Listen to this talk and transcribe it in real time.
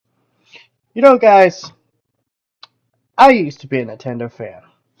You know, guys, I used to be a Nintendo fan.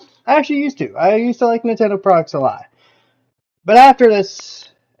 I actually used to. I used to like Nintendo products a lot. But after this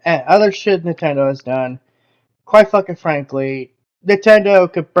and other shit Nintendo has done, quite fucking frankly,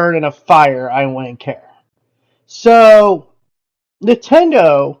 Nintendo could burn in a fire. I wouldn't care. So,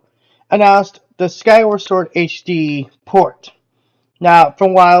 Nintendo announced the Skyward Sword HD port. Now,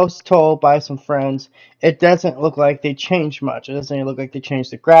 from what I was told by some friends, it doesn't look like they changed much. It doesn't even look like they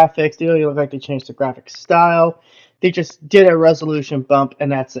changed the graphics. They don't even look like they changed the graphic style. They just did a resolution bump,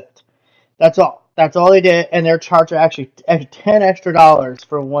 and that's it. That's all. That's all they did, and they're charging actually $10 extra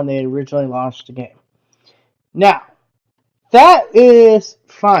for when they originally launched the game. Now, that is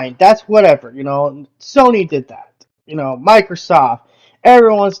fine. That's whatever. Sony did that. Microsoft.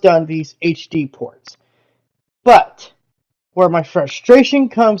 Everyone's done these HD ports. But where my frustration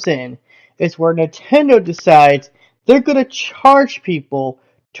comes in is where Nintendo decides they're going to charge people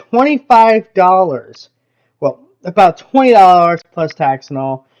 $25. Well, about $20 plus tax and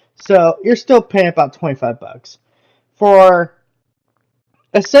all. So you're still paying about 25 bucks for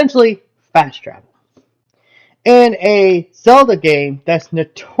essentially fast travel in a Zelda game that's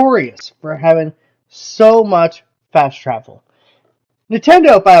notorious for having so much fast travel.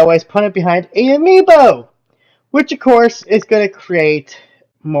 Nintendo, by the way, is putting behind a Amiibo, which of course is going to create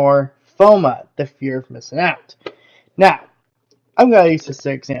more FOMA, the fear of missing out. Now, I'm going to use this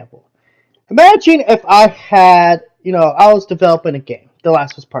example. Imagine if I was developing a game, The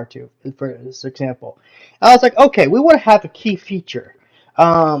Last of Us Part 2, for this example. I was like, okay, we want to have a key feature.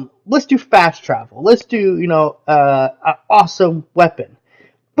 Let's do fast travel. Let's do, an awesome weapon.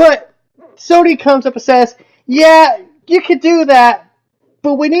 But Sony comes up and says, yeah, you could do that,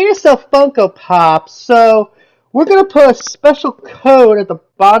 but we need to sell Funko Pops, so we're going to put a special code at the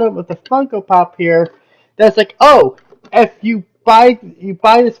bottom of the Funko Pop here that's like, oh, if you buy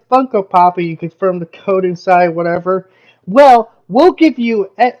this Funko Pop and you confirm the code inside, whatever, well, we'll give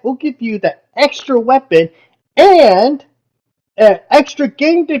you the extra weapon and an extra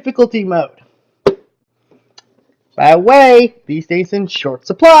game difficulty mode. By the way, these days in short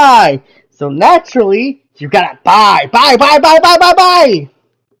supply, so naturally you gotta buy.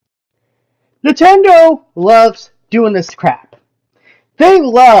 Nintendo loves doing this crap. They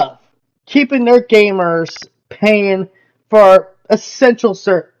love keeping their gamers paying for essential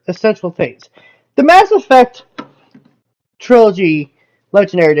things. The Mass Effect Trilogy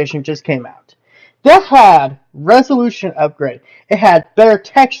Legendary Edition just came out. That had resolution upgrade. It had better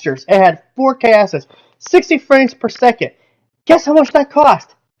textures. It had 4K assets, 60 frames per second. Guess how much that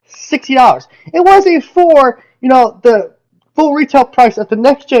cost? $60. It wasn't for, the full retail price of the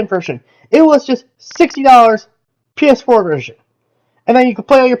next gen version. It was just $60 PS4 version. And then you can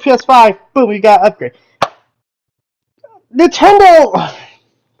play on your PS5, boom, you got upgrade. Nintendo,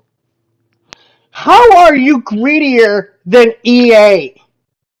 how are you greedier than EA?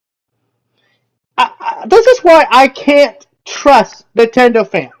 This is why I can't trust Nintendo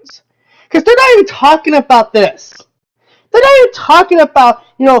fans. Because they're not even talking about this. They're not even talking about,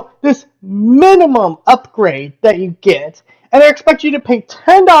 this minimum upgrade that you get. And they expect you to pay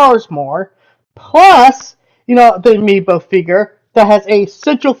 $10 more, plus, the Amiibo figure that has a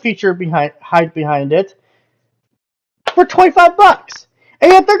central feature behind it, for 25 bucks.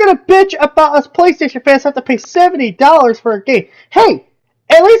 And yet they're going to bitch about us PlayStation fans have to pay $70 for a game. Hey,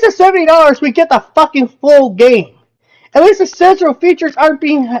 at least at $70 we get the fucking full game. At least the central features aren't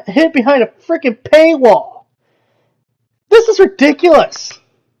being hid behind a freaking paywall. This is ridiculous.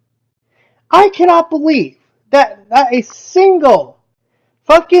 I cannot believe that not a single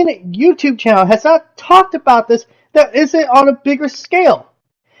fucking YouTube channel has not talked about this that isn't on a bigger scale.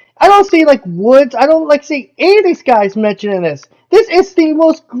 I don't see Woods. I don't see any of these guys mentioning this. This is the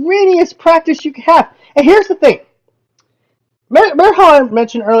most greediest practice you can have. And here's the thing. Remember how I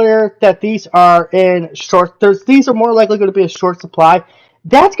mentioned earlier that these are in short. These are more likely going to be a short supply.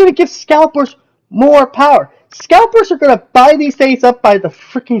 That's going to give scalpers more power. Scalpers are going to buy these things up by the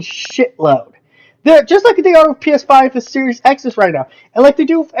freaking shitload. They're just like they are with PS5 and Series X's right now, and like they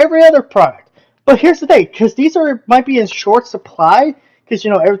do with every other product. But here's the thing, because these might be in short supply, because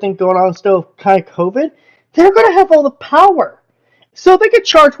everything going on is still kind of COVID. They're going to have all the power, so they can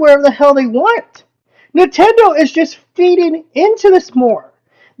charge whatever the hell they want. Nintendo is just feeding into this more.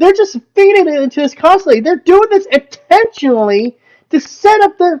 They're just feeding into this constantly. They're doing this intentionally to set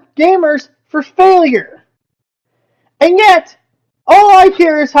up their gamers for failure. And yet, all I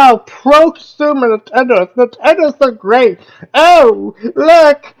hear is how pro-consumer Nintendo is. Nintendo's so great. Oh,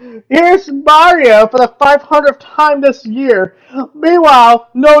 look, here's Mario for the 500th time this year. Meanwhile,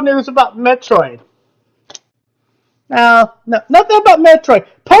 no news about Metroid. No, nothing about Metroid.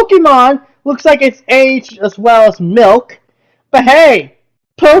 Pokemon looks like it's aged as well as milk. But hey,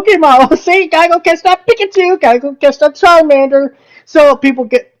 Pokemon, see, gotta go catch that Pikachu, gotta go catch that Charmander. So people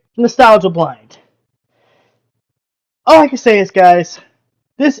get nostalgia blind. All I can say is, guys,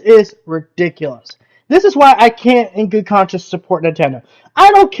 this is ridiculous. This is why I can't, in good conscience, support Nintendo.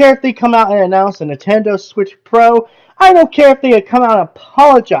 I don't care if they come out and announce a Nintendo Switch Pro. I don't care if they come out and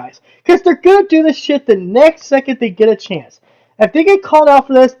apologize. Because they're going to do this shit the next second they get a chance. If they get called out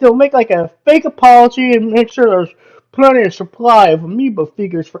for this, they'll make like a fake apology and make sure there's plenty of supply of Amiibo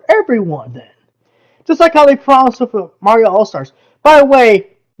figures for everyone then. Just like how they promised with Mario All-Stars. By the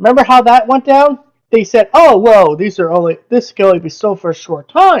way, remember how that went down? They said, oh, whoa, this can only be sold for a short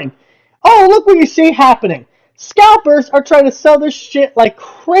time. Oh, look what you see happening. Scalpers are trying to sell this shit like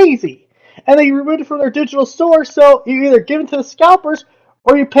crazy. And they removed it from their digital store, so you either give it to the scalpers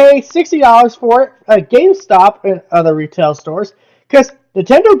or you pay $60 for it at GameStop and other retail stores, because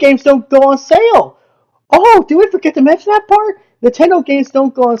Nintendo games don't go on sale. Oh, did we forget to mention that part? Nintendo games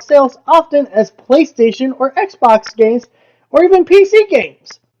don't go on sale as often as PlayStation or Xbox games or even PC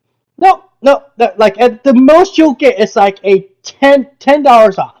games. No, like at the most you'll get is like a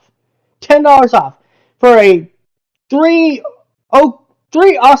 $10 off. $10 off for three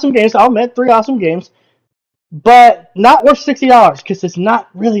three awesome games. I'll admit, 3 awesome games, but not worth $60 because it's not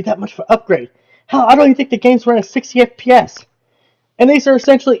really that much of an upgrade. Hell, I don't even think the games run at 60 FPS, and these are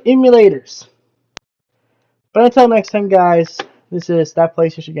essentially emulators. But until next time, guys, this is That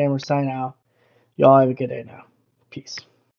PlayStation Gamer signing out. Y'all have a good day now. Peace.